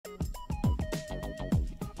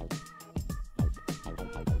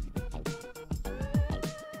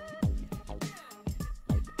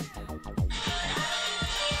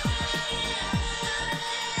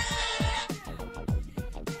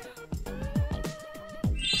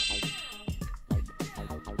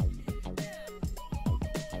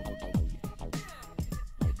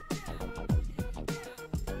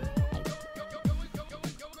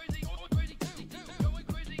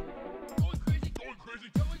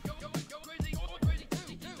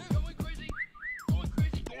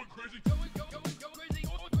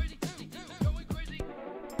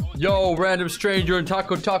Yo, random stranger in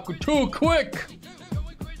Taco Taco, too quick!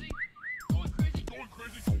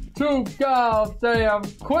 Too goddamn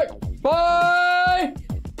quick, boy!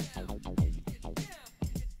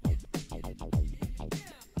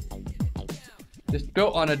 Just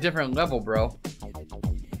built on a different level, bro.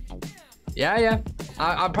 Yeah.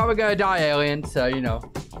 I'm probably gonna die, alien, so, you know.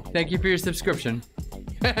 Thank you for your subscription.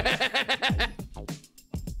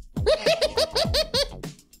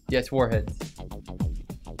 Yes, Warheads.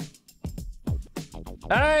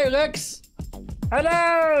 Hey, Lex!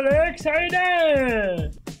 Hello, Lex! How you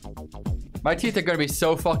doing? My teeth are gonna be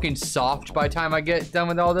so fucking soft by the time I get done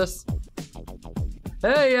with all this.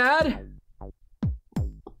 Hey, Ad!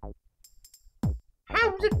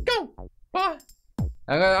 How's it go? What?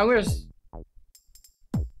 I'm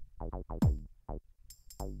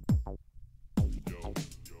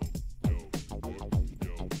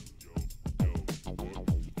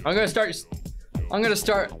gonna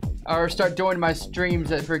start doing my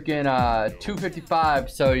streams at freaking 2:55,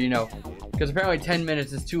 so you know, because apparently 10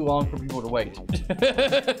 minutes is too long for people to wait.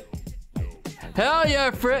 Hell yeah,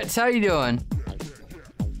 Fritz, how you doing?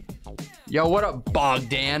 Yo, what up,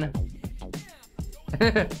 Bogdan?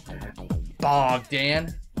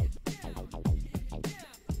 Bogdan.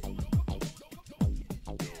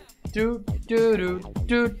 Do do do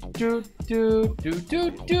do do do do do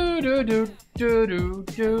do do do do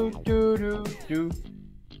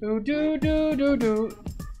do do do. Do.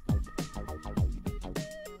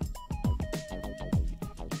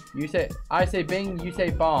 You say, I say bing, you say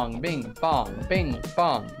bong, bing, bong, bing,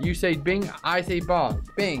 bong. You say bing, I say bong,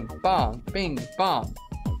 bing, bong, bing, bong.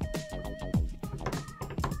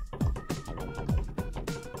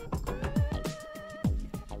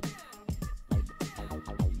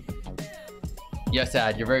 Yes,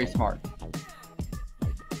 Ad, you're very smart.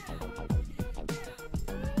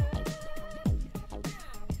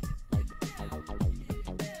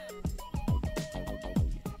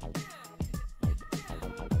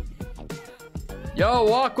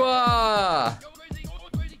 Yo, Aqua!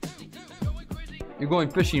 You're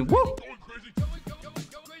going fishing. Woo!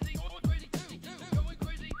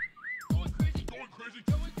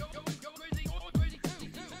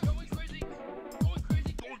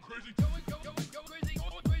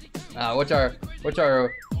 What's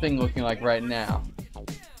our thing looking like right now?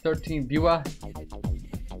 13 viewer.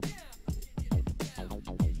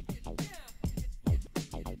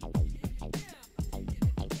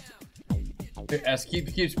 S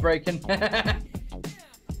keeps breaking.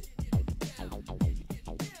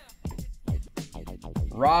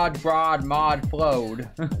 Rod mod flowed.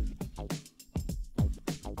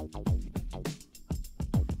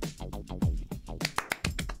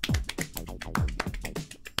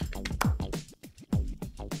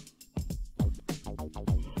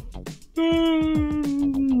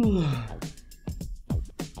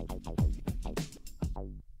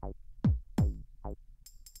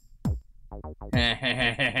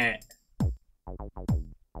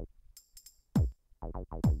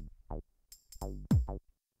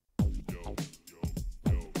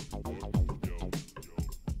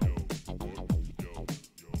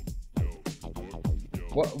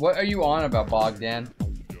 What are you on about, Bogdan?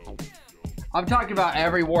 I'm talking about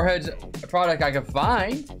every Warheads product I can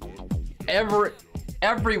find.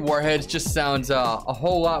 Every Warheads just sounds a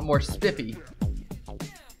whole lot more spiffy.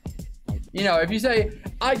 You know, if you say,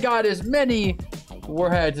 I got as many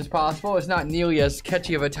Warheads as possible, it's not nearly as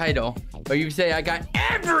catchy of a title. But you say, I got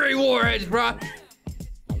every Warheads, bro.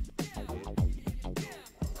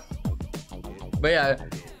 But yeah,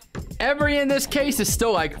 every in this case is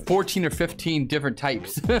still like 14 or 15 different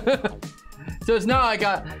types. So it's not like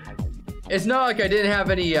I didn't have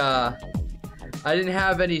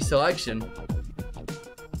any selection.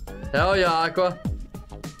 Hell yeah, Aqua.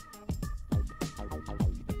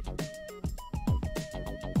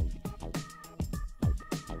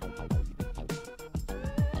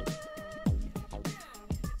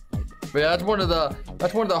 But yeah, that's one of the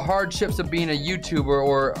hardships of being a YouTuber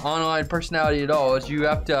or online personality at all, is you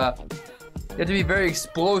have to be very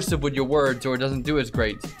explosive with your words or it doesn't do as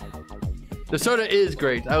great. The soda is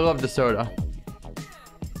great. I love the soda.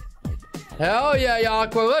 Hell yeah,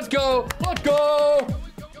 Aqua. Let's go. Let's go.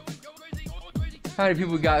 How many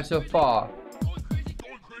people we got so far?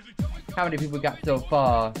 How many people we got so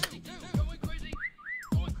far?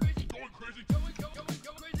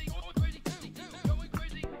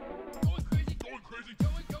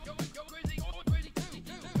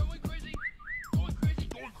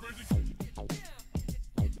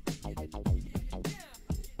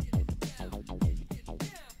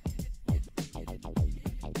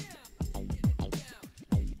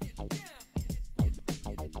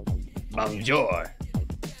 Bonjour.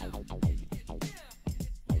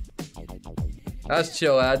 That's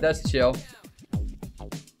chill, lad. That's chill.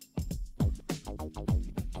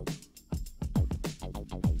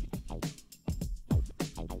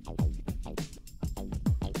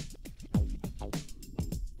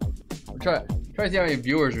 Try to see how many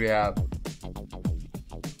viewers we have.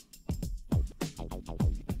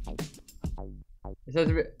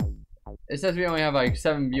 It says we only have like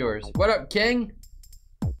 7 viewers. What up, King?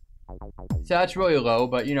 So that's really low,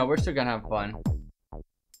 but you know, we're still gonna have fun.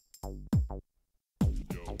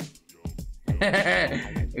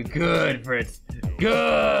 Good, Fritz.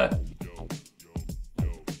 Good.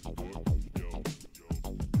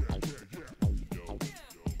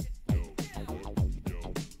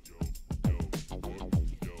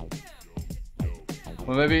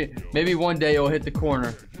 Well, maybe one day you'll hit the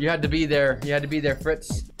corner. You had to be there. You had to be there,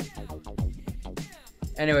 Fritz.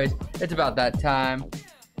 Anyways, it's about that time.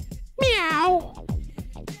 Meow.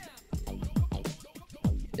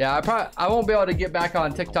 Yeah, I won't be able to get back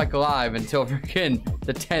on TikTok Live until freaking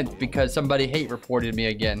the 10th because somebody hate reported me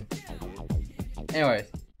again.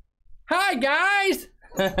 Anyways, hi guys.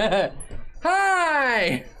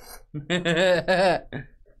 Hi.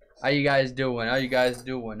 How you guys doing? How you guys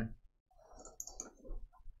doing?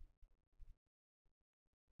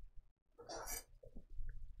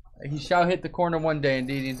 He shall hit the corner one day,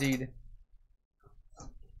 indeed, indeed.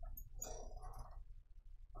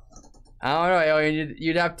 I don't know, Alien.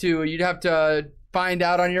 You'd have to find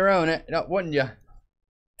out on your own, wouldn't you?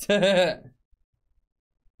 It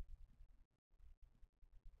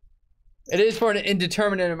is for an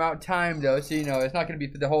indeterminate amount of time, though, so you know it's not going to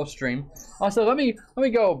be for the whole stream. Also, let me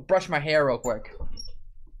go brush my hair real quick.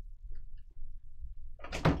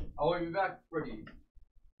 I'll be back for you.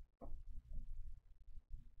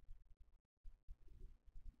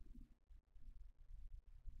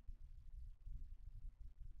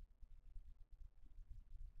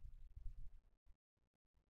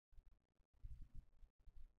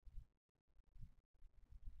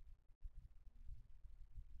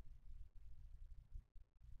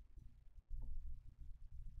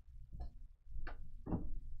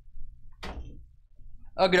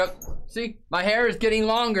 Look it up. See, my hair is getting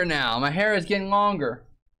longer now. My hair is getting longer.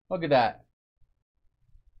 Look at that.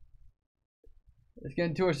 It's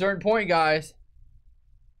getting to a certain point, guys.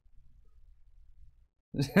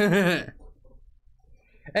 And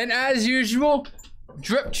as usual,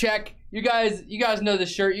 drip check. You guys know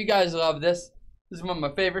this shirt. You guys love this. This is one of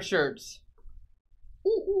my favorite shirts.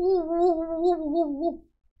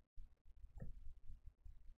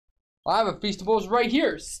 I have a Feastables right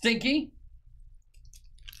here, Stinky.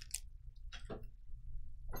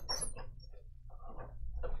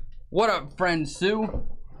 What up, friend Sue?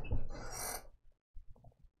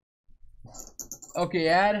 Okay,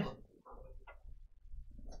 add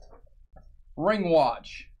ring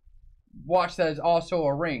watch. Watch that is also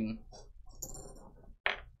a ring.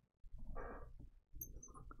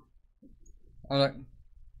 I'm like,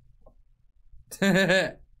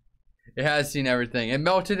 it has seen everything. It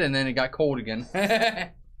melted and then it got cold again.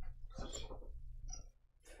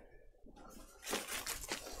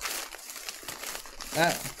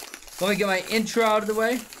 Let me get my intro out of the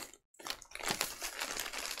way.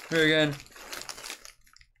 Here again.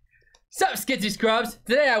 Sup, Skitsy Scrubs?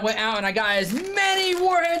 Today I went out and I got as many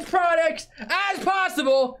Warheads products as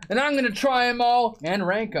possible, and I'm gonna try them all and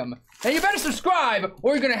rank them. And you better subscribe,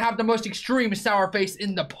 or you're gonna have the most extreme sour face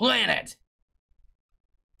in the planet.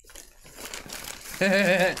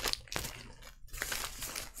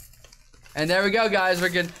 And there we go, guys. We're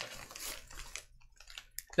good.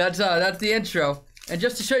 That's the intro. And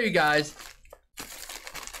just to show you guys,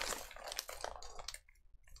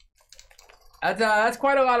 that's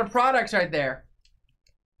quite a lot of products right there.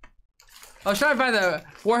 I was trying to find the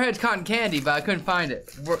Warheads cotton candy, but I couldn't find it.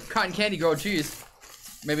 Cotton candy grilled cheese.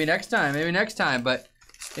 Maybe next time. Maybe next time. But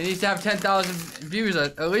it needs to have 10,000 views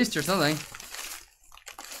at least or something.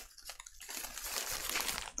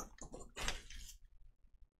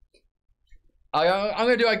 I'm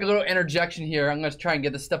gonna do like a little interjection here. I'm gonna try and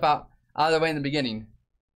get this stuff out of the way in the beginning.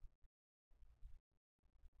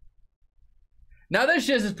 Now this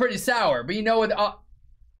shiz is pretty sour, but you know what?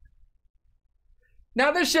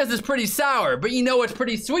 Now this shiz is pretty sour, but you know what's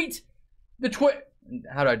pretty sweet?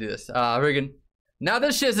 How do I do this? Friggin'. Now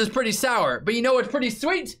this shiz is pretty sour, but you know what's pretty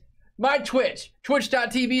sweet? My Twitch.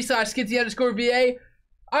 Twitch.tv/skitsy_VA.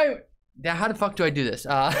 How the fuck do I do this?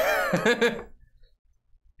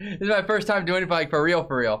 This is my first time doing it, like for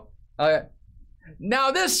real.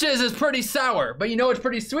 Now this shiz is pretty sour, but you know what's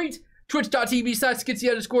pretty sweet?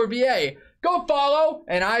 Twitch.tv/skitsy_VA. go follow.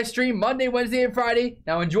 And I stream Monday, Wednesday, and Friday.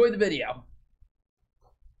 Now enjoy the video.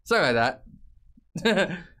 Sorry about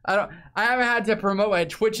that. I haven't had to promote my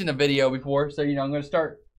Twitch in a video before, so you know I'm gonna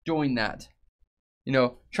start doing that. You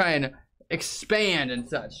know, try and expand and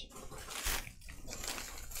such.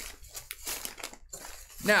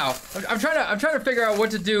 Now, I'm trying to figure out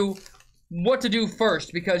what to do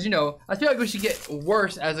first, because you know I feel like we should get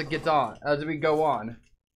worse as we go on.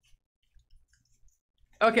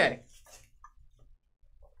 Okay.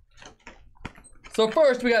 So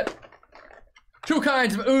first we got 2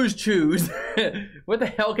 kinds of ooze chews. What the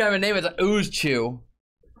hell kind of a name is an ooze chew?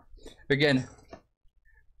 Again.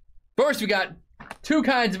 First we got 2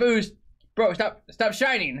 kinds of ooze. Bro, stop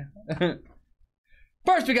shining.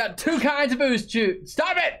 First we got 2 kinds of ooze chew.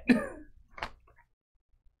 Stop it!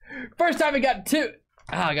 First time we got 2.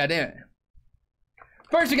 Oh, god damn it.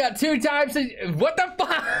 First we got 2 types of, what the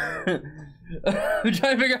fuck? I'm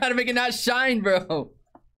trying to figure out how to make it not shine, bro.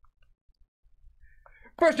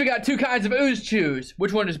 First, we got 2 kinds of ooze chews.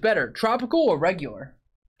 Which one is better, tropical or regular?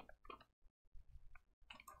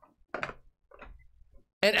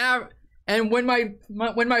 And when my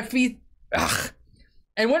teeth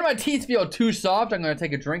feel too soft, I'm gonna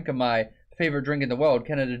take a drink of my favorite drink in the world,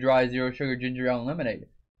 Canada Dry Zero Sugar Ginger Ale and Lemonade.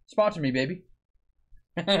 Sponsor me, baby.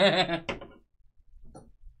 I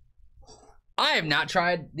have not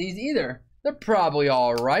tried these either. They're probably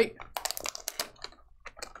all right.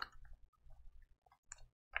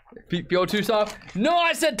 Feel too soft? No,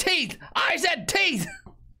 I said teeth! I said teeth!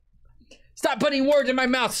 Stop putting words in my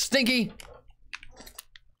mouth, Stinky!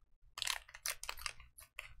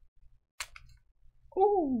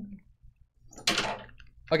 Ooh.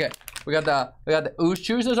 Okay, we got the ooze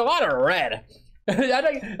chews. There's a lot of red.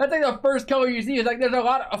 I think the first color you see is like there's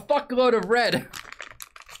a fuckload of red.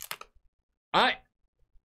 Alright.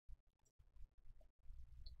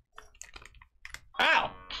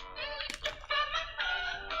 Ow!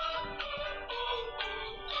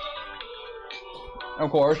 Of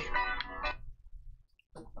course.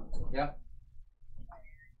 Yeah.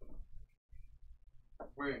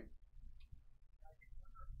 Wait.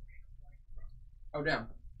 Oh, damn.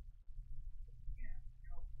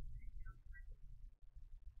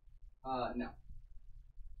 No.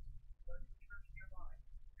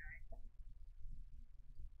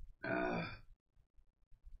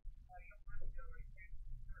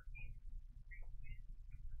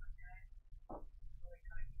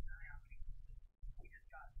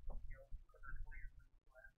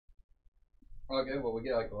 Okay, well, we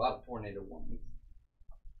get like a lot of tornado warnings.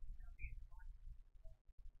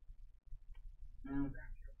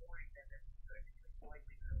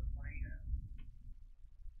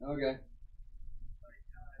 Okay.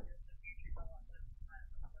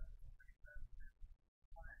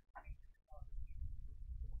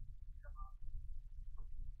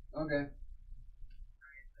 Okay.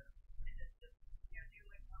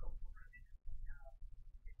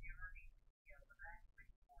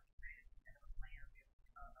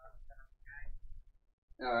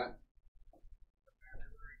 All right.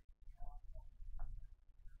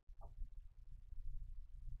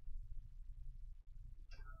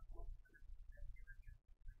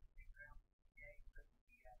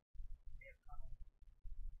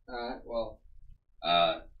 All right. Well,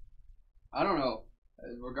 I don't know.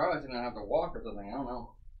 Regardless, I'm gonna have to walk or something. I don't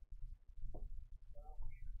know.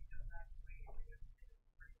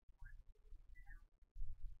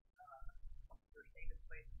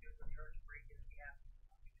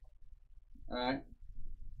 All right.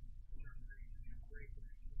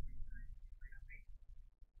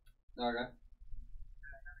 Okay.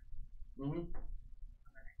 Mhm.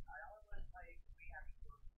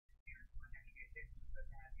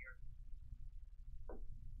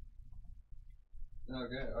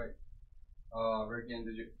 Okay. All right. Rick, did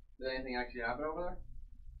anything actually happen over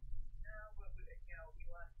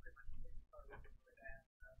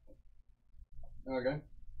there? Okay.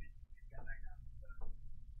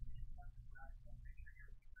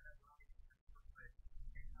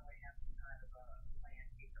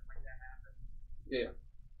 Yeah.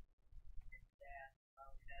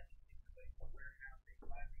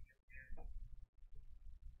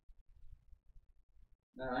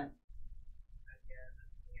 All right.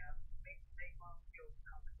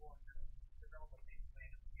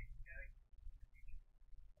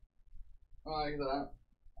 Well, like that.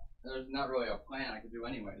 There's not really a plan I could do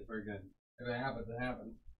anyway. It's very good. If it happens, it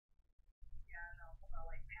happens.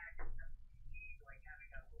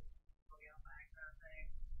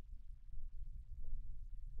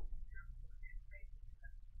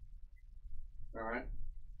 All right. Mm-hmm.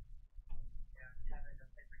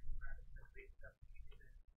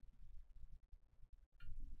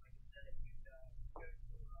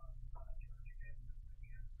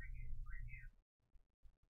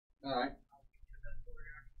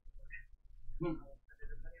 No,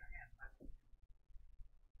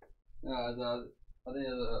 I think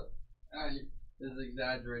it's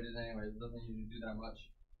exaggerated anyways. It doesn't usually do that much.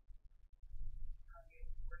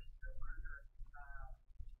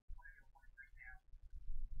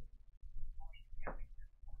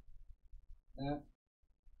 Yeah.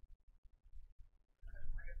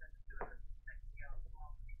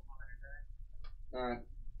 Alright.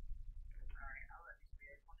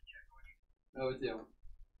 No, it's you.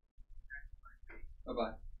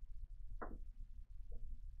 Bye-bye.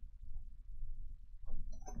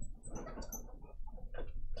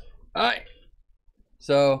 Alright.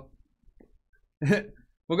 So, we're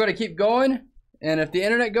going to keep going. And if the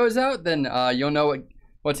internet goes out, then you'll know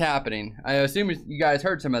what's happening. I assume you guys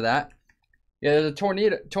heard some of that. Yeah, there's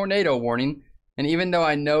a tornado warning. And even though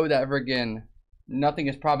I know that friggin' nothing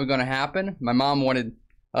is probably going to happen, my mom wanted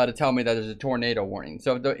to tell me that there's a tornado warning.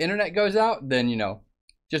 So if the internet goes out, then, you know,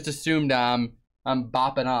 just assume that I'm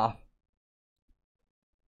bopping off.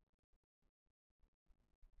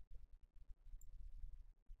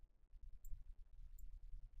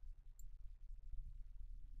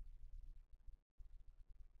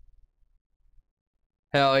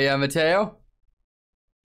 Hell yeah, Mateo.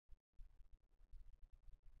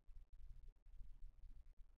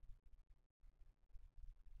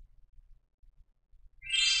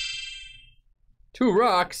 Two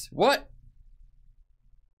rocks? What?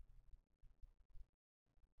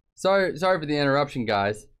 Sorry for the interruption,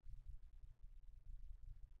 guys.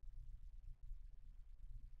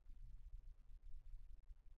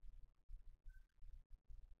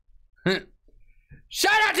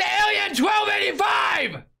 Shout out to Alien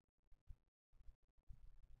 1285!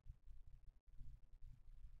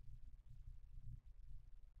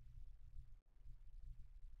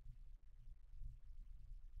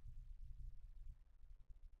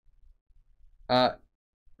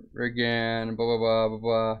 Again, blah, blah, blah, blah,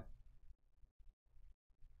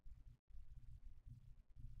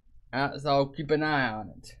 blah. So I'll keep an eye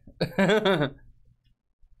on it.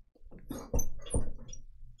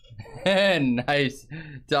 Nice,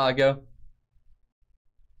 Taco.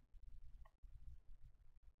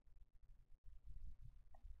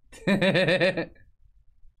 Yeah,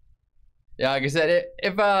 like I said,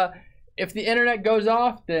 if the internet goes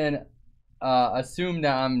off, then assume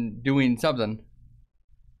that I'm doing something.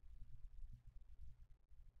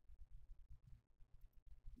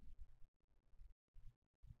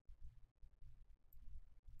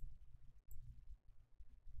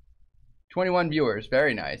 $21 viewers,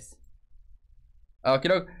 very nice. Okay,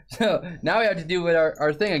 so now we have to do with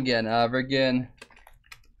our thing again. Again.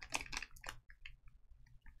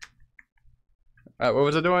 Alright, what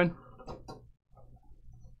was I doing?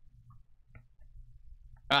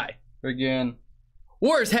 Alright, again.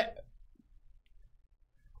 Warheads,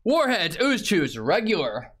 ooze chews,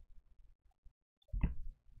 regular.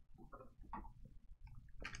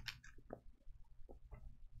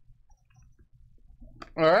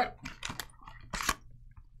 Alright.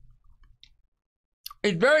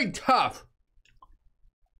 It's very tough.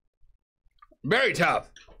 Very tough.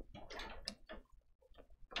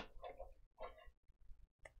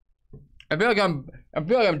 I feel like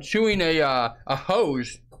I'm chewing a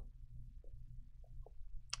hose.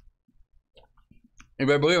 You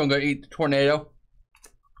better believe I'm gonna eat the tornado.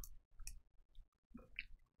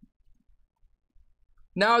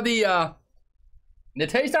 Now the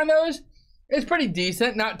taste on those is pretty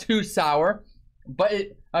decent, not too sour, but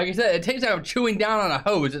like I said, it tastes like I'm chewing down on a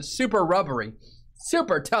hose. It's super rubbery,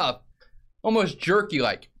 super tough, almost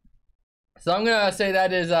jerky-like. So I'm gonna say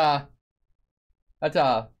that is that's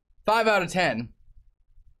a 5 out of 10.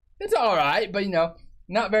 It's all right, but you know,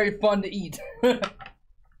 not very fun to eat.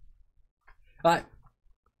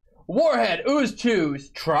 Warhead Ooze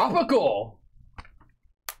Chews Tropical.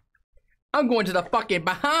 I'm going to the fucking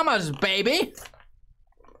Bahamas, baby.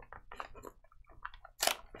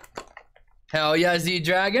 Hell yeah,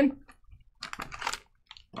 Z-Dragon.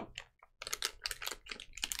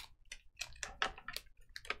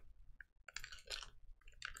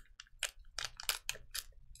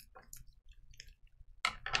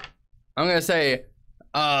 I'm gonna say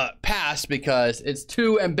pass because it's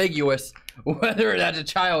too ambiguous whether that's a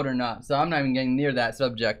child or not. So I'm not even getting near that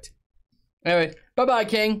subject. Anyway, bye-bye,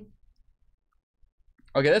 King.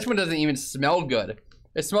 Okay, this one doesn't even smell good.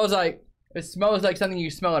 It smells like something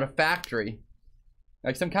you smell at a factory.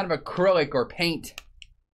 Like some kind of acrylic or paint.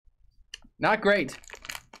 Not great.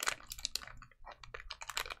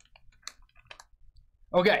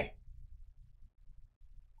 Okay.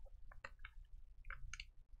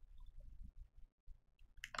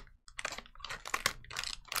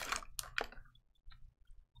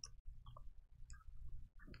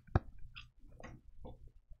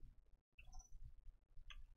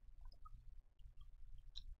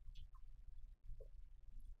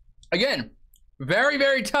 Again, very,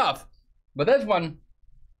 very tough. But this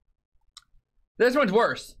one's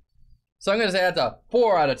worse. So I'm gonna say that's a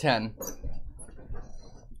 4 out of 10.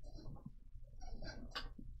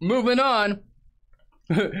 Moving on,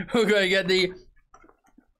 we're gonna get the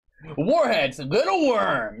Warheads, little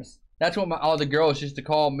worms. That's what all the girls used to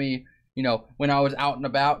call me, you know, when I was out and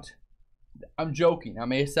about. I'm joking.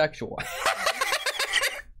 I'm asexual.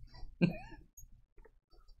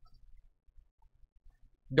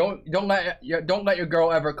 Don't let your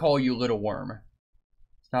girl ever call you little worm.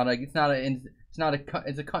 It's not a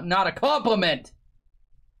compliment.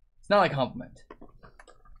 It's not a compliment.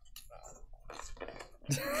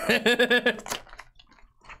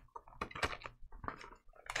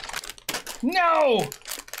 No,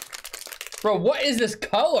 bro. What is this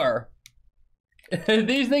color?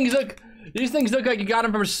 These things look like you got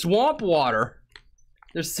them from swamp water.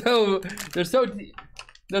 They're so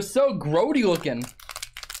grody looking.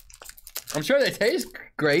 I'm sure they taste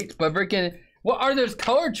great, but freaking, what are those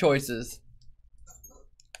color choices?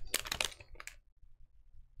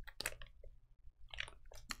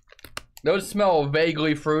 Those smell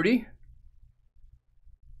vaguely fruity.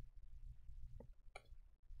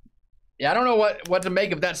 Yeah, I don't know what to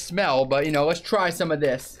make of that smell, but you know, let's try some of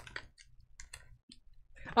this.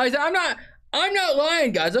 I'm not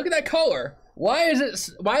lying, guys. Look at that color. Why is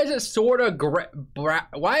it sort of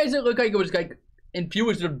why does it look like it was like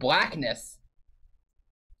infused with blackness?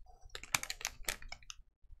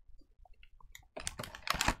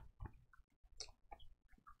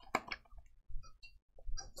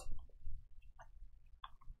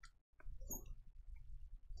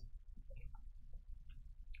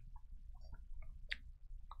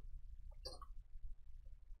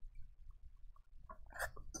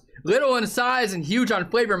 Little in size and huge on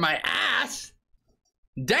flavor, my ass.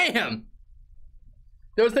 Damn.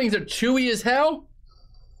 Those things are chewy as hell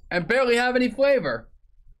and barely have any flavor.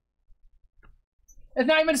 It's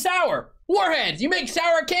not even sour. Warheads, you make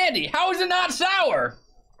sour candy. How is it not sour?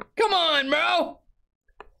 Come on, bro.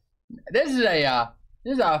 This is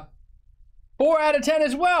a 4 out of 10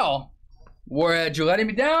 as well. Warheads, you're letting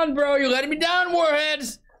me down, bro. You're letting me down,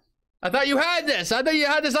 Warheads. I thought you had this. I thought you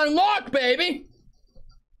had this unlocked, baby.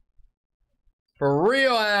 For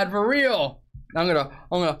real, Ad, for real. I'm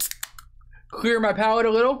gonna clear my palate a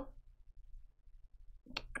little.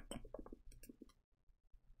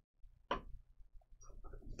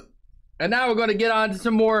 And now we're gonna get on to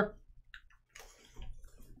some more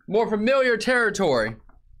familiar territory.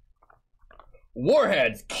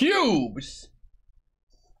 Warheads, cubes.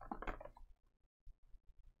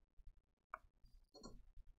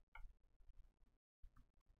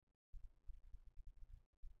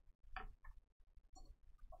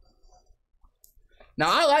 Now,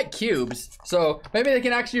 I like cubes, so maybe they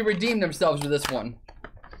can actually redeem themselves with this one.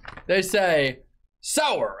 They say,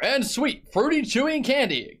 sour and sweet, fruity, chewy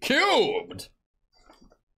candy, cubed.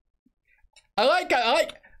 I like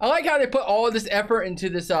how they put all of this effort into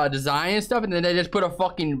this design and stuff, and then they just put a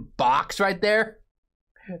fucking box right there.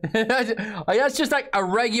 That's just like a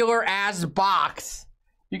regular ass box.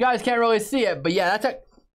 You guys can't really see it, but yeah,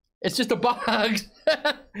 it's just a box.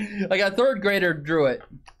 Like a 3rd grader drew it.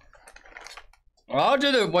 I'll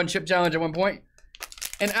do the 1 chip challenge at one point.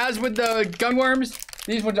 And as with the gunworms,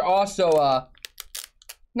 these ones are also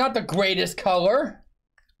not the greatest color,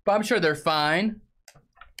 but I'm sure they're fine.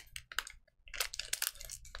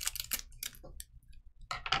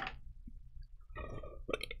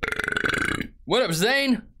 What up,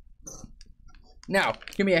 Zane? Now,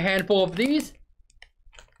 give me a handful of these.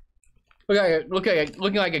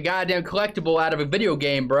 Looking like a goddamn collectible out of a video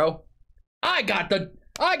game, bro. I got the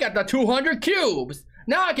 200 cubes.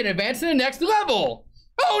 Now I can advance to the next level.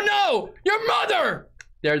 Oh no, your mother!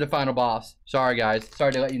 There's the final boss. Sorry, guys.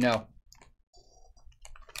 Sorry to let you know.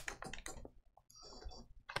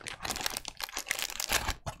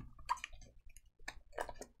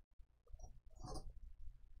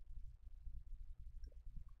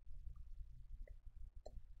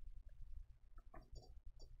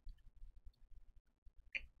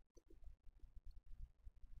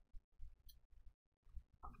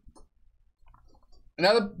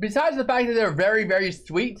 Now, besides the fact that they're very, very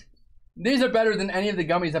sweet, these are better than any of the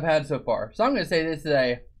gummies I've had so far. So I'm going to say this is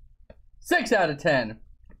a 6 out of 10.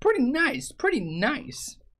 Pretty nice. Pretty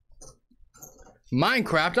nice.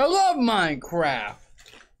 Minecraft. I love Minecraft.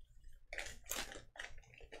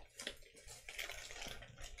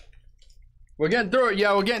 We're getting through it,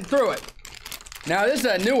 yo. We're getting through it. Now, this is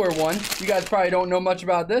a newer one. You guys probably don't know much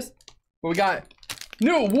about this. But we got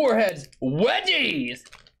new Warheads Wedgies.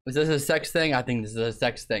 Is this a sex thing? I think this is a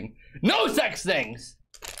sex thing. No sex things!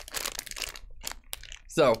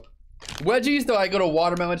 So, Wedgies, they're like little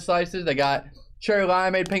watermelon slices. They got cherry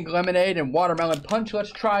limeade, pink lemonade, and watermelon punch.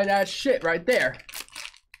 Let's try that shit right there.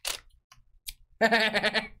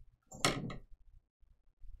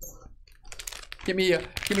 Give me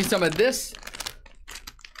some of this.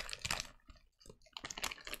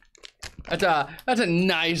 That's a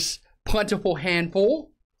nice, plentiful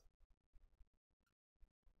handful.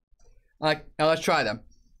 Like, now let's try them.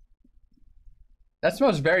 That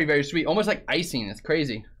smells very, very sweet. Almost like icing. It's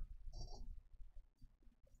crazy.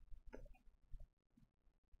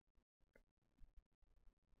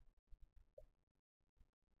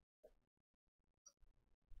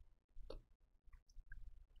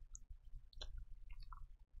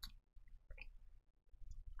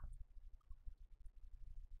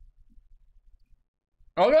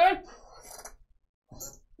 Okay.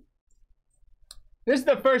 This is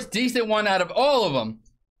the first decent one out of all of them.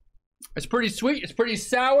 It's pretty sweet. It's pretty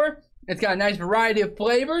sour. It's got a nice variety of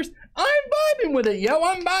flavors. I'm vibing with it, yo.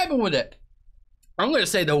 I'm vibing with it. I'm going to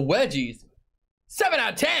say the Wedgies. 7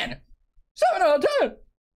 out of 10. 7 out of 10.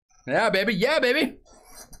 Yeah, baby. Yeah, baby.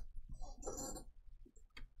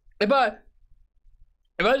 If I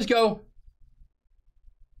just go,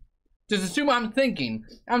 just assume I'm thinking,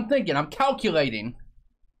 I'm calculating.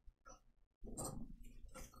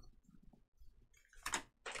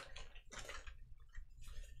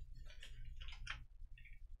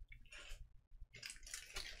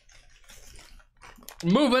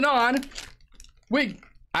 Moving on,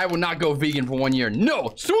 I will not go vegan for 1 year.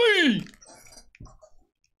 No, sweet.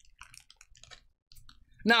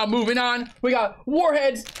 Now moving on, we got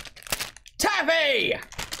Warheads Taffy.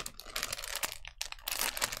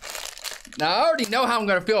 Now I already know how I'm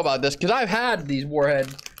gonna feel about this because I've had these Warhead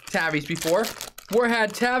Taffies before.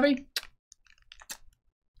 Warhead Taffy,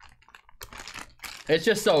 it's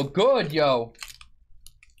just so good, yo.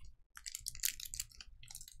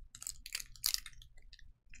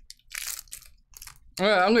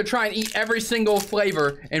 I'm gonna try and eat every single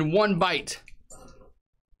flavor in one bite,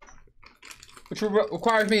 which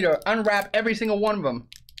requires me to unwrap every single one of them.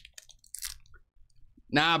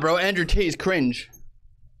 Nah, bro, Andrew T's cringe.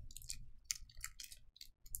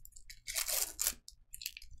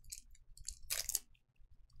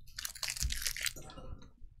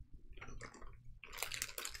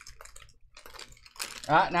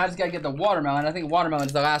 Alright, now I just gotta get the watermelon. I think watermelon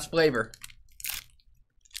is the last flavor.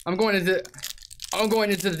 I'm going into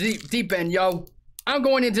the deep end, yo. I'm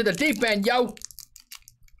going into the deep end, yo.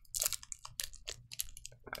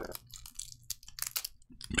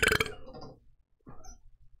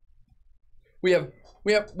 We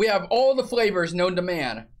have all the flavors known to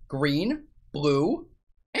man. Green, blue,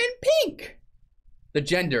 and pink. The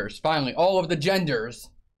genders, finally, all of the genders.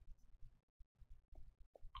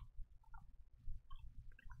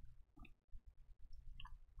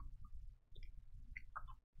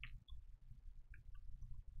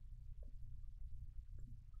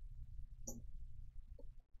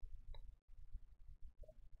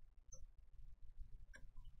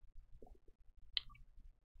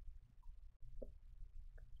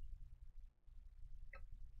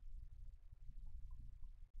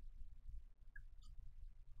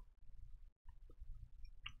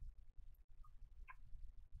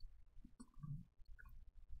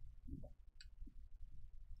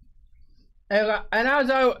 And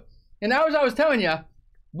as I was telling you,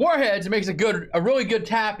 Warheads makes a really good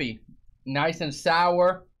taffy. Nice and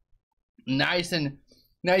sour, nice and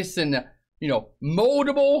you know,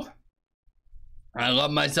 moldable. I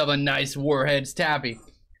love myself a nice Warheads taffy.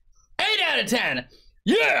 8 out of 10.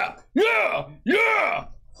 Yeah, yeah, yeah.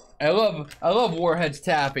 I love Warheads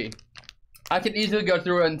taffy. I could easily go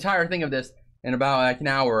through an entire thing of this in about like an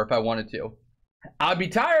hour if I wanted to. I'd be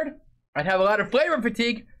tired. I'd have a lot of flavor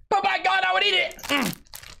fatigue. But by God, I would eat it.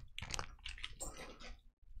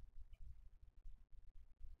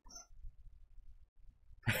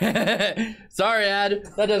 Sorry, ad.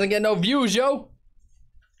 That doesn't get no views, yo.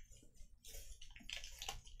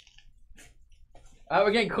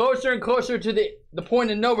 We're getting closer and closer to the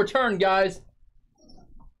point of no return, guys.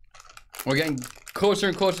 We're getting closer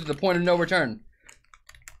and closer to the point of no return.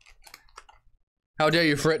 How dare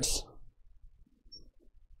you, Fritz?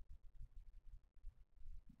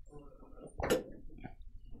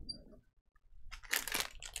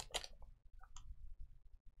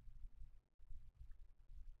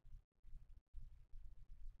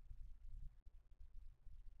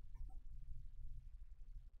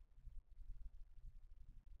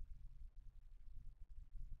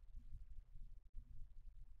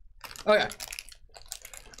 Okay.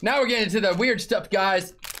 Now we're getting into the weird stuff,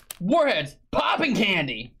 guys. Warheads, popping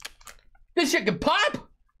candy. This shit can pop.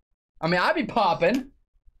 I mean, I'd be popping,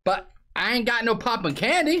 but I ain't got no poppin'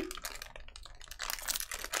 candy.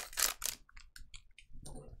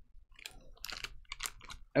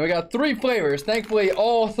 And we got 3 flavors. Thankfully,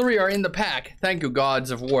 all 3 are in the pack. Thank you,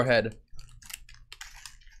 gods of Warhead.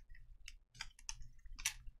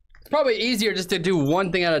 It's probably easier just to do one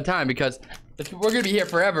thing at a time because we're gonna be here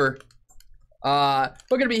forever. We're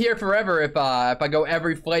gonna be here forever if I go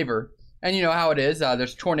every flavor. And you know how it is.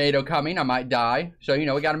 There's a tornado coming. I might die. So, you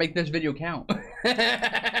know, we gotta make this video count.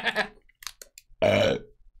 I'm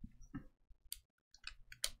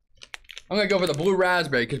gonna go for the blue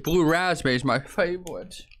raspberry because blue raspberry is my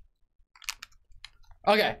favorite.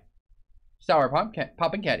 Okay, sour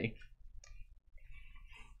poppin' candy.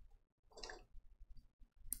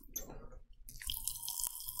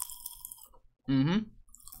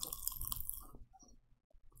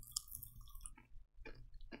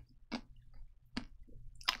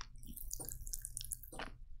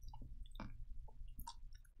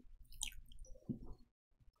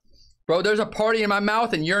 Bro, there's a party in my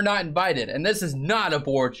mouth and you're not invited. And this is not a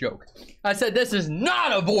board joke. I said this is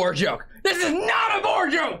not a board joke. This is not a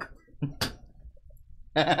board joke.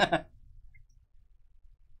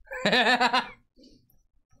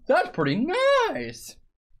 That's pretty nice.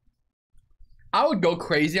 I would go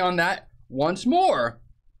crazy on that once more.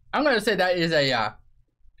 I'm going to say that is a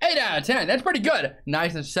 8 out of 10. That's pretty good.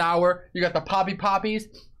 Nice and sour. You got the poppies.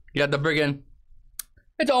 You got the friggin'...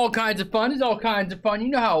 It's all kinds of fun. It's all kinds of fun. You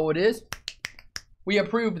know how it is. We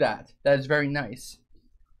approve that. That is very nice.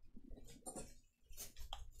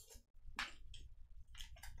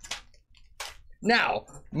 Now,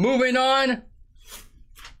 moving on.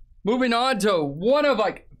 Moving on to one of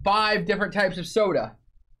like 5 different types of soda.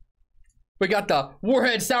 We got the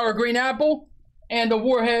Warheads Sour Green Apple and the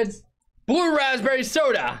Warheads Blue Raspberry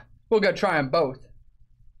Soda. We're gonna try them both.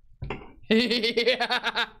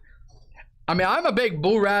 Yeah. I mean, I'm a big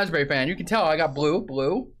blue raspberry fan. You can tell I got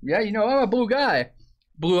blue. Yeah, you know, I'm a blue guy.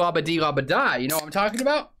 Blue abba-dee abba-die. You know what I'm talking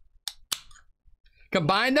about?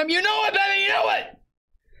 Combine them. You know it, baby. You know it.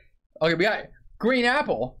 Okay, we got green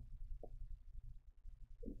apple.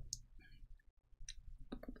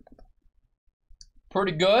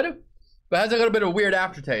 Pretty good. But has a little bit of weird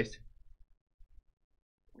aftertaste.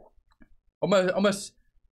 Almost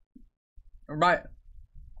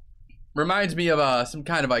reminds me of some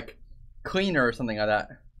kind of like cleaner or something like that.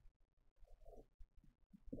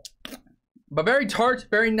 But very tart,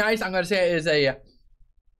 very nice. I'm gonna say it is a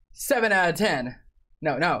 7 out of 10.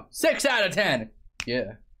 No, 6 out of 10.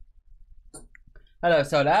 Yeah. Hello,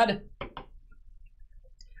 Soda.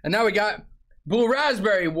 And now we got blue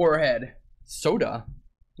raspberry Warhead soda.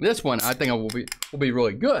 This one I think will be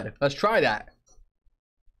really good. Let's try that.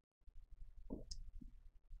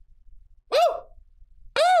 Woo!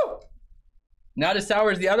 Ooh! Not as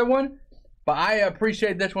sour as the other one. But I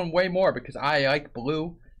appreciate this one way more because I like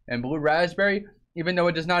blue and blue raspberry, even though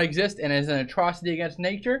it does not exist and is an atrocity against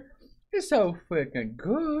nature. It's so freaking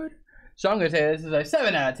good. So I'm gonna say this is a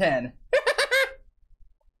 7 out of 10.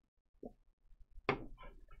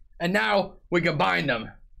 And now we combine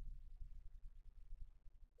them.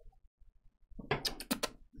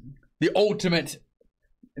 The ultimate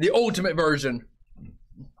version.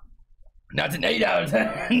 That's an 8 out of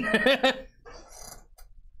 10.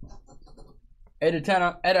 8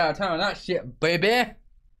 out of 10 on that shit, baby.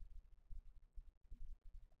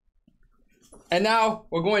 And now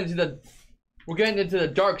we're getting into the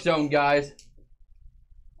dark zone, guys.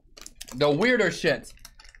 The weirder shit.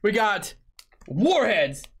 We got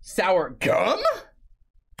Warheads Sour Gum?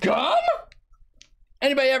 Gum?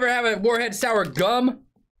 Anybody ever have a Warhead Sour Gum?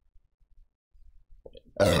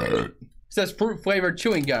 It says fruit flavored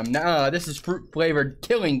chewing gum. Nah, this is fruit flavored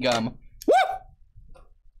killing gum. Woo!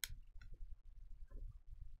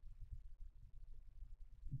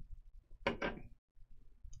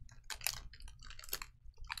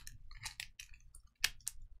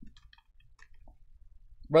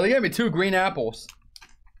 Well, they gave me 2 green apples.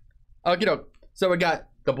 Okay, so we got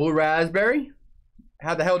the blue raspberry.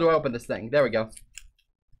 How the hell do I open this thing? There we go.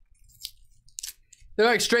 They're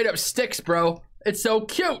like straight up sticks, bro. It's so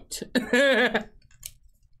cute.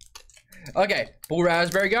 Okay, blue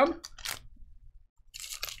raspberry gum.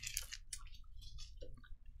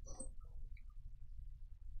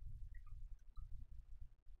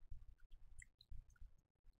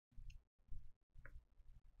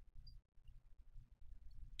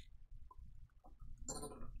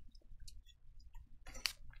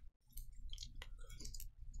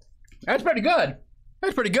 That's pretty good.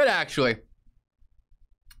 That's pretty good, actually.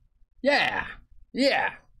 Yeah. Yeah.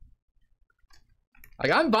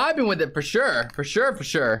 Like, I'm vibing with it for sure. For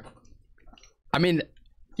sure. I mean,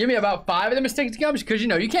 Give me about 5 of them sticks of gum, because you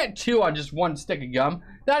know you can't chew on just 1 stick of gum.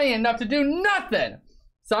 That ain't enough to do nothing.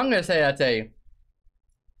 So I'm gonna say that's a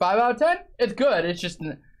 5 out of 10. It's good. It's just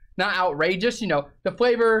not outrageous. You know, the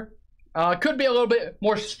flavor could be a little bit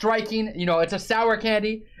more striking. You know, it's a sour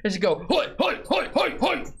candy. It should go hoi hoi hoi hoi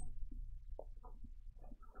hoi.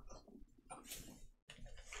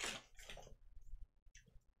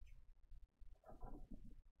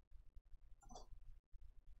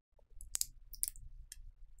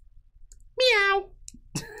 Meow.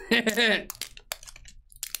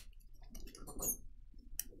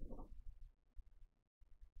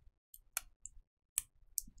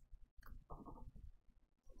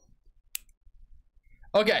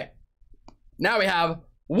 Okay, now we have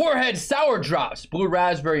Warheads Sour Drops, blue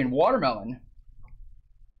raspberry and watermelon.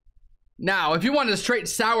 Now, if you wanted a straight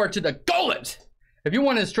sour to the gullet, if you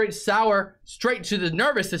wanted a straight sour straight to the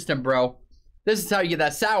nervous system, bro, this is how you get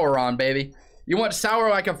that sour on, baby. You want sour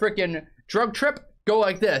like a freaking drug trip? Go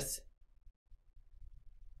like this.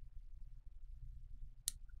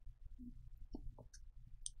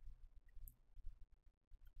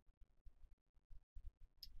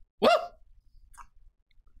 Woo!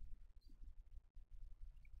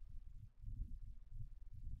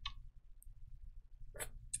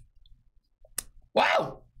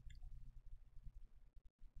 Wow!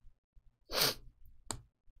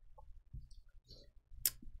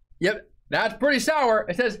 Yep, that's pretty sour.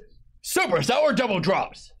 It says super sour double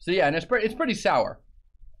drops. So yeah, and it's pretty sour.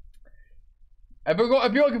 If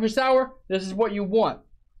you're looking for sour, this is what you want.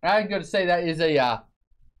 I'm gonna say that is a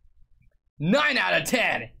 9 out of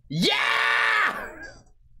 10. Yeah!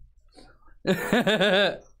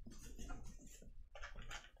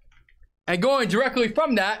 And going directly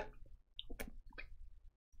from that,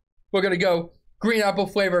 we're gonna go green apple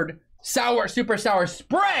flavored sour, super sour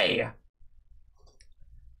spray.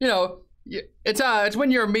 You know, it's when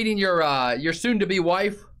you're meeting your soon-to-be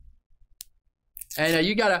wife, and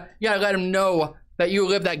you gotta let them know that you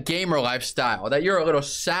live that gamer lifestyle, that you're a little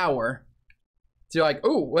sour. So you're like,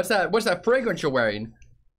 ooh, what's that fragrance you're wearing?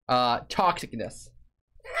 Toxicness.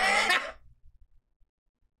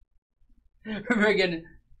 Friggin',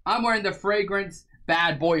 I'm wearing the fragrance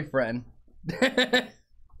bad boyfriend.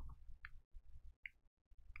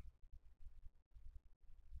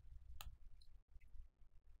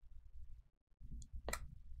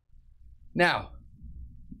 Now,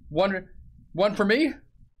 one for me,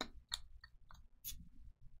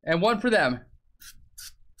 and one for them.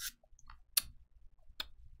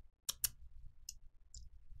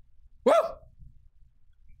 Woo!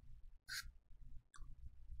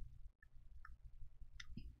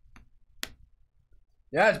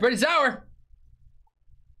 Yeah, it's pretty sour.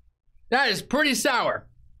 That is pretty sour.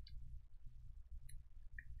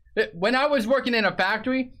 When I was working in a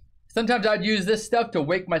factory, sometimes I'd use this stuff to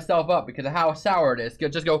wake myself up because of how sour it is.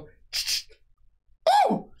 Just go,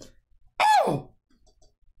 oh, oh.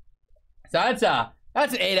 So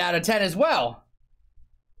that's an 8 out of 10 as well.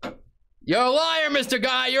 You're a liar, Mr.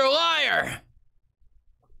 Guy. You're a liar.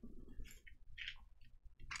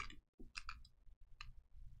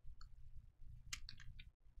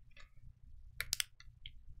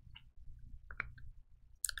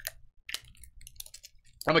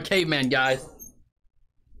 I'm a caveman, guys.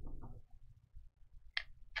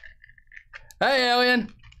 Hey,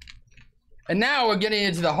 alien. And now we're getting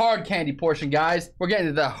into the hard candy portion, guys. We're getting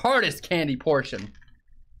to the hardest candy portion.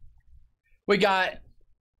 We got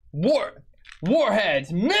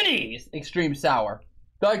Warheads Minis Extreme Sour.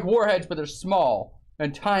 They're like Warheads, but they're small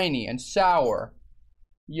and tiny and sour.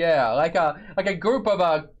 Yeah, like a group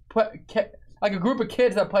of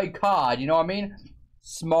kids that play COD. You know what I mean?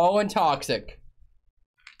 Small and toxic,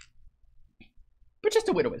 but just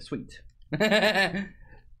a little bit sweet.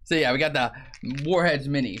 So yeah, we got the Warheads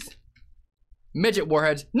Minis. Midget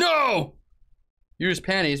Warheads. No! Use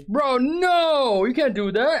panties. Bro, no! You can't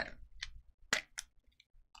do that.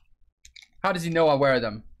 How does he know I wear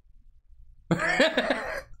them?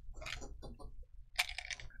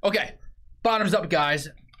 Okay. Bottoms up, guys.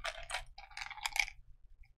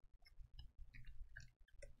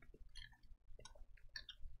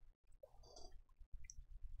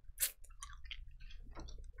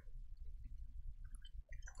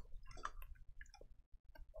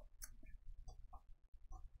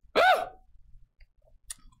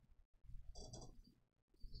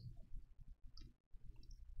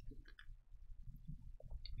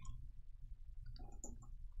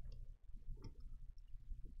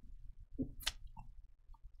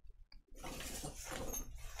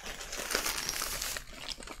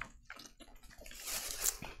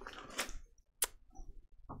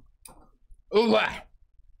 Ooh,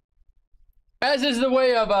 As is the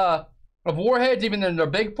way of Warheads, even in their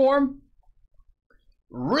big form.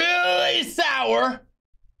 Really sour,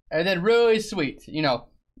 and then really sweet. You know,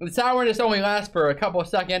 the sourness only lasts for a couple of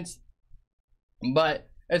seconds, but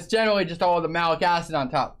it's generally just all the malic acid on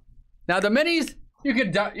top. Now the minis, you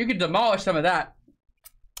could demolish some of that.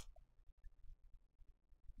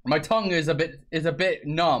 My tongue is a bit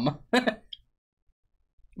numb.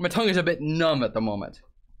 My tongue is a bit numb at the moment.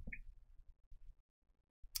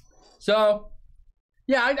 So,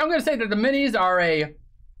 yeah, I'm gonna say that the minis are a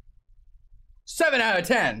 7 out of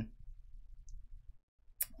 10.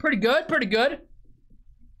 Pretty good, pretty good.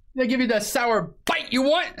 They give you the sour bite you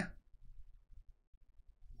want.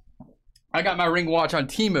 I got my ring watch on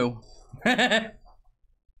Temu.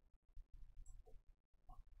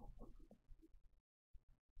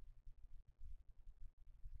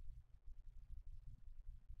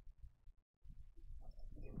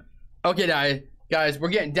 Okay, guys, we're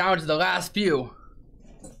getting down to the last few.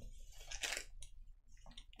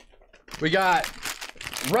 We got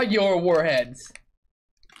regular Warheads.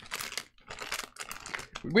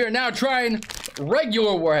 We are now trying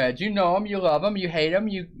regular Warheads. You know them, you love them, you hate them,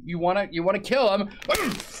 you wanna kill them.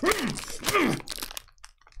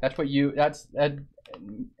 That's what you. That's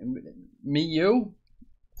me. You.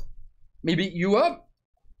 Me beat you up.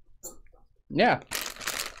 Yeah.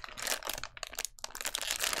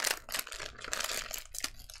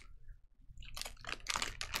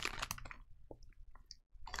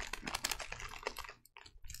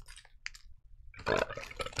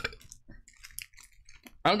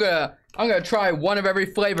 I'm gonna try one of every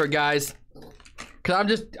flavor, guys, cause I'm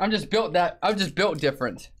just built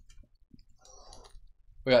different.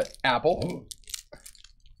 We got apple.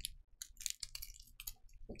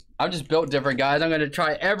 I'm just built different, guys. I'm gonna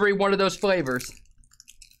try every one of those flavors.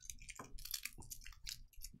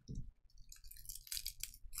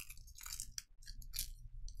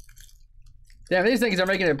 Damn, these things are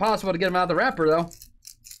making it impossible to get them out of the wrapper, though.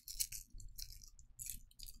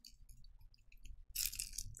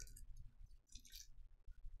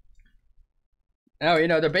 Oh, you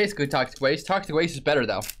know, they're basically toxic waste. Toxic waste is better,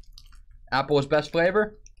 though. Apple is best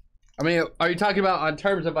flavor. I mean, are you talking about on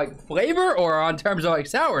terms of, like, flavor or on terms of, like,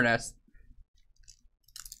 sourness?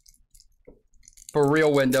 For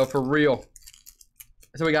real, Window, for real.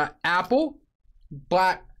 So we got apple,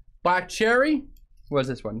 black cherry. What is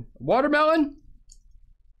this one? Watermelon,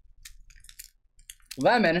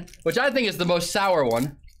 lemon, which I think is the most sour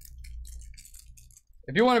one.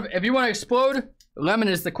 If you want to explode, lemon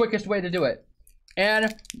is the quickest way to do it.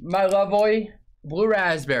 And my lovely blue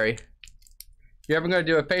raspberry. You ever gonna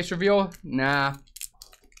do a face reveal? Nah.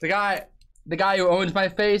 The guy who owns my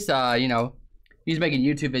face, you know, he's making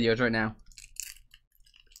YouTube videos right now.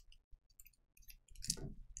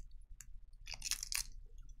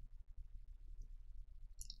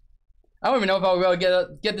 I don't even know if I'll be able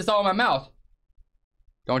to get this all in my mouth.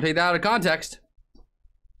 Don't take that out of context.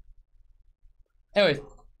 Anyways,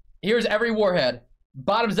 here's every Warhead.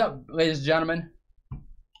 Bottoms up, ladies and gentlemen.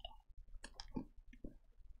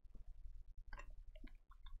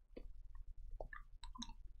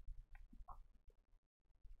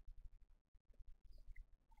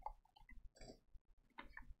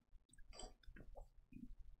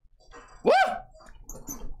 Woo!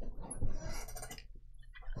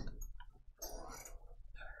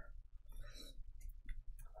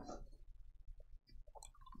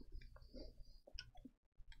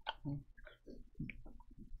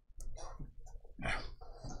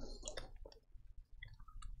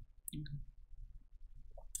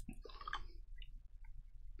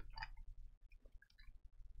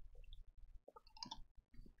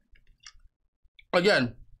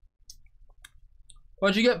 Again,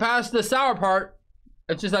 once you get past the sour part,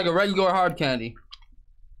 it's just like a regular hard candy.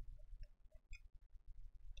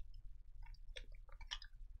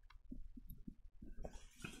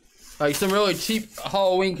 Like some really cheap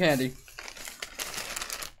Halloween candy.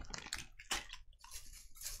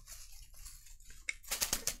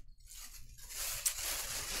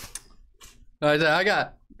 Like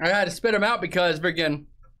I had to spit them out because freaking,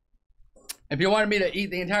 if you wanted me to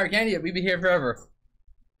eat the entire candy, we'd be here forever.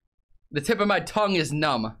 The tip of my tongue is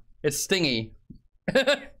numb. It's stingy.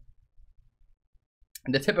 The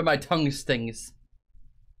tip of my tongue stings.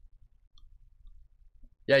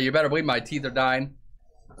 Yeah, you better believe my teeth are dying.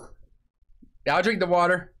 Yeah, I'll drink the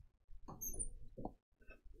water.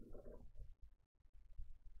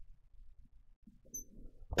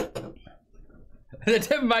 The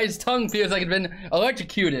tip of my tongue feels like it's been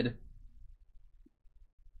electrocuted.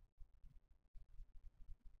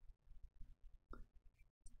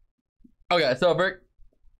 Okay, so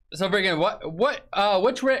So freaking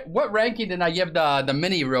what ranking did I give the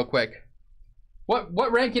mini real quick?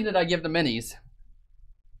 What ranking did I give the minis?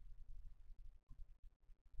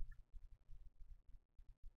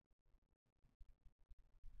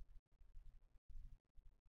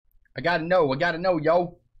 I gotta know,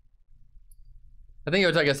 yo. I think it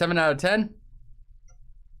was like a 7 out of 10.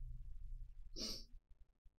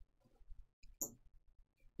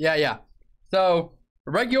 Yeah. So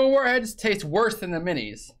regular warheads taste worse than the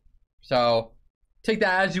minis. So take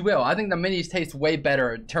that as you will. I think the minis taste way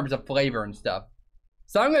better in terms of flavor and stuff.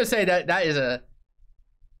 So I'm gonna say that is a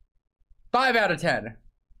 5 out of 10.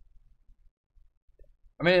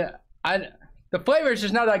 I mean, the flavor is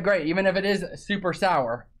just not that great, even if it is super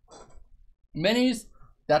sour. Minis,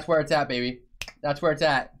 that's where it's at, baby. That's where it's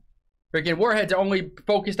at. Freaking warheads are only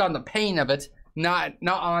focused on the pain of it, not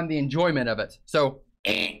on the enjoyment of it. So,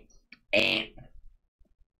 and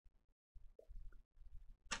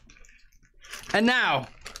now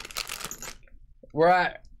we're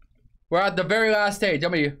at the very last stage.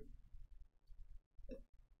 Let me.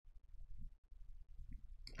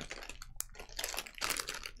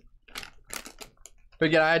 But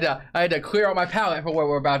again, I had to clear out my palate for what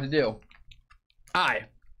we're about to do.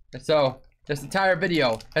 So this entire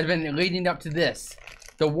video has been leading up to this,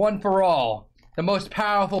 the one for all, the most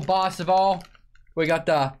powerful boss of all. We got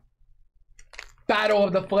the battle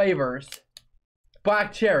of the flavors: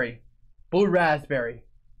 black cherry, blue raspberry,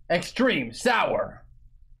 extreme sour.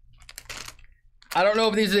 I don't know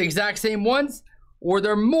if these are the exact same ones or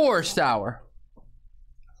they're more sour.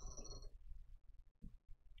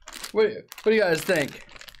 What do you guys think?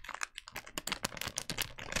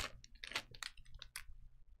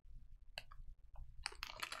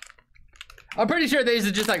 I'm pretty sure these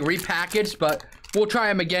are just like repackaged, but we'll try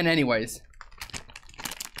them again anyways.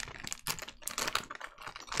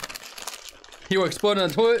 He will explode on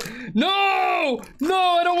the toilet. No! No,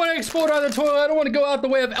 I don't want to explode on the toilet. I don't want to go out the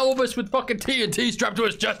way of Elvis with fucking TNT strapped to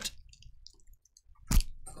his chest.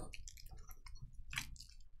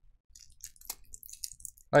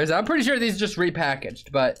 Like I said, I'm pretty sure these are just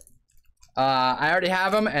repackaged, but I already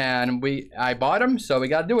have them and I bought them, so we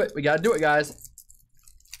gotta do it. We gotta do it, guys.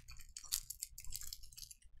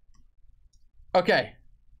 Okay,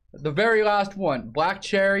 the very last one: black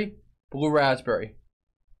cherry, blue raspberry.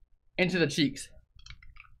 Into the cheeks.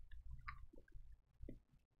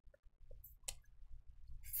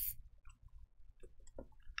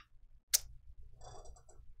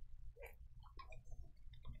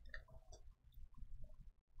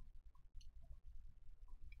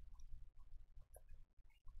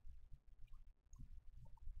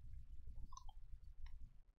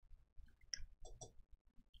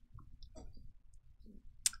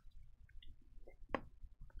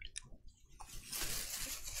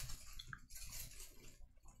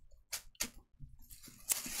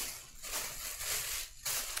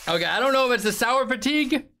 Okay, I don't know if it's the sour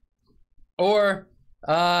fatigue or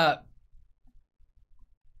I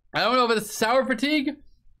don't know if it's sour fatigue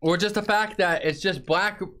or just the fact that it's just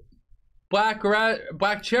black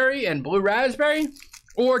cherry and blue raspberry,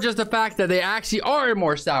 or just the fact that they actually are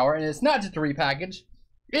more sour and it's not just a repackage.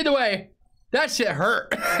 Either way, that shit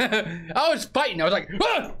hurt. I was fighting. I was like,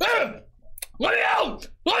 ah, ah, let me out!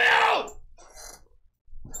 Let me out!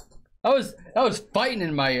 I was fighting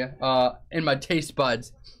in my taste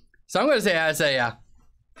buds. So I'm gonna say that's a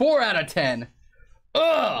 4 out of 10.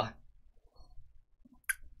 Ugh.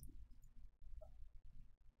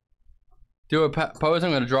 Do a pose.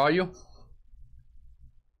 I'm gonna draw you.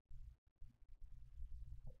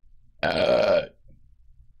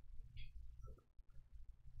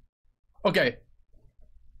 Okay.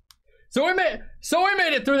 So we made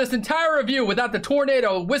it through this entire review without the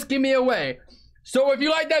tornado whisking me away. So if you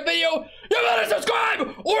like that video, you better subscribe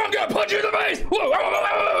or I'm gonna punch you in the face!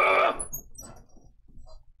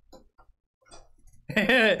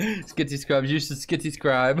 Skitty Scrubs, you should Skitty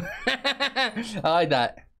Scribe. I like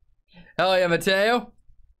that. Hell yeah, Mateo.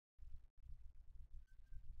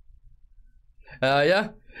 Yeah.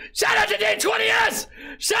 Shout out to D20S!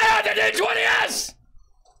 Shout out to D20S!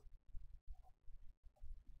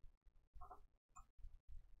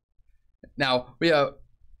 Now, we have...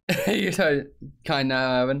 you started kind of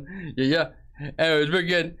having, yeah. Anyways, we're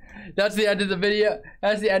good. That's the end of the video.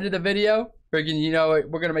 That's the end of the video. Freaking, you know,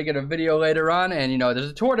 we're gonna make it a video later on, and you know,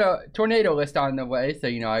 there's a tornado list on the way, so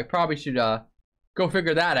you know, I probably should go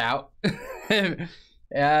figure that out.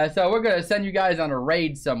 So we're gonna send you guys on a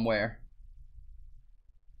raid somewhere.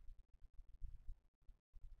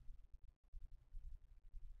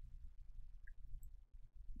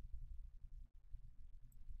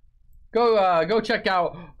 Go check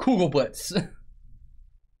out Kugel Blitz.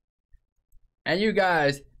 And you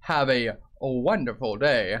guys have a wonderful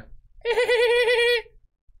day.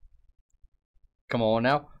 Come on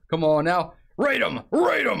now. Come on now. Raid 'em!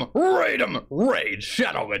 Raid 'em! Raid 'em! Raid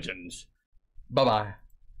Shadow Legends! Bye-bye.